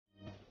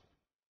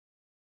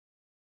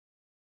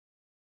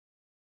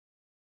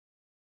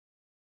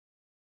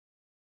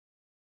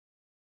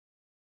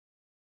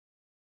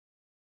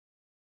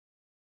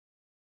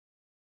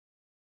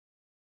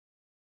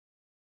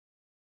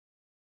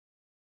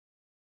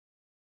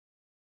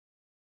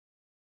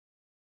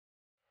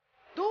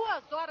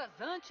2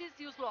 horas antes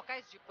e os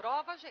locais de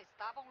prova já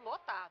estavam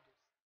lotados.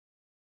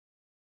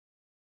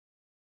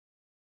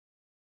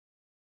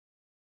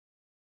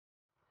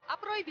 A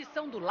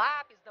proibição do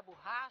lápis, da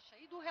borracha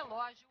e do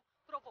relógio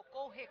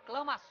provocou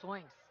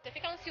reclamações. Você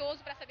fica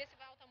ansioso para saber se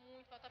falta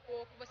muito, falta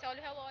pouco. Você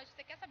olha o relógio,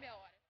 você quer saber a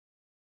hora.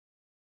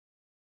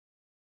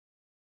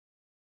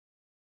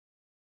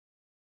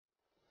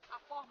 A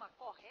forma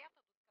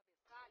correta dos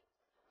cabeçalhos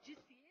de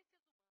ciências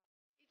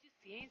humanas e de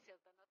ciências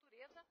da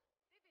natureza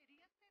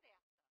deveria ser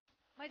essa.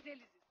 Mas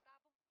eles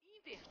estavam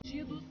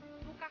invertidos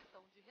no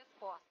cartão de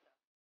resposta.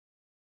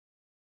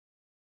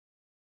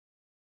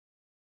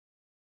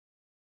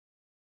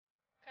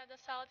 Cada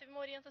sala teve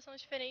uma orientação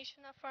diferente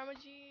na forma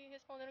de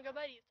responder no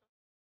gabarito.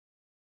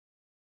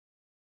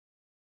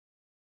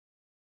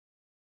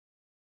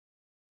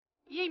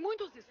 E em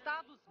muitos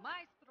estados,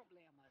 mais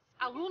problemas.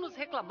 Alunos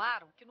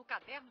reclamaram que no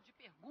caderno de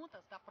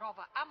perguntas da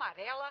prova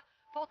amarela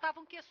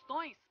faltavam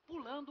questões,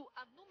 pulando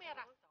a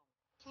numeração.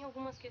 Tinha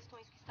algumas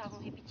questões que estavam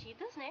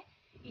repetidas, né?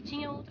 E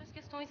tinha outras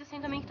questões assim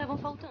também que estavam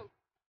faltando.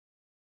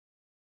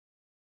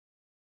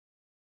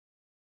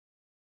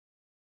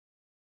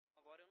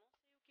 Agora eu não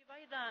sei o que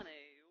vai dar, né?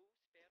 Eu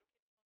espero que eu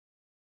não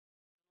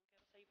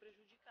quero sair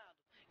prejudicado.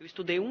 Eu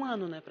estudei 1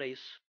 ano, né, para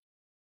isso.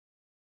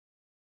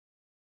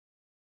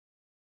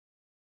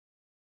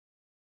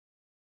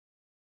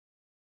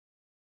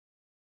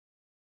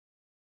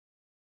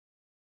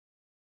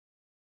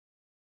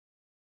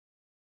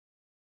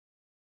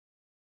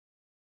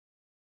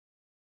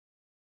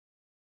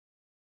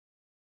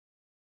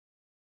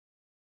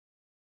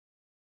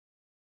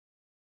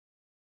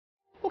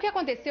 O que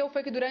aconteceu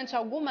foi que durante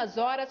algumas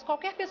horas,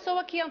 qualquer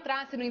pessoa que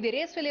entrasse no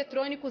endereço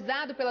eletrônico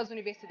usado pelas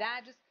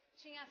universidades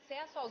tinha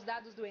acesso aos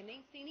dados do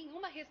Enem sem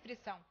nenhuma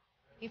restrição.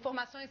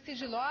 Informações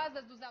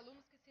sigilosas dos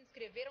alunos que se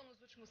inscreveram nos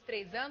últimos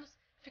 3 anos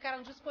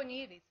ficaram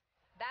disponíveis.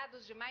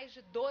 Dados de mais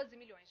de 12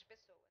 milhões de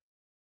pessoas.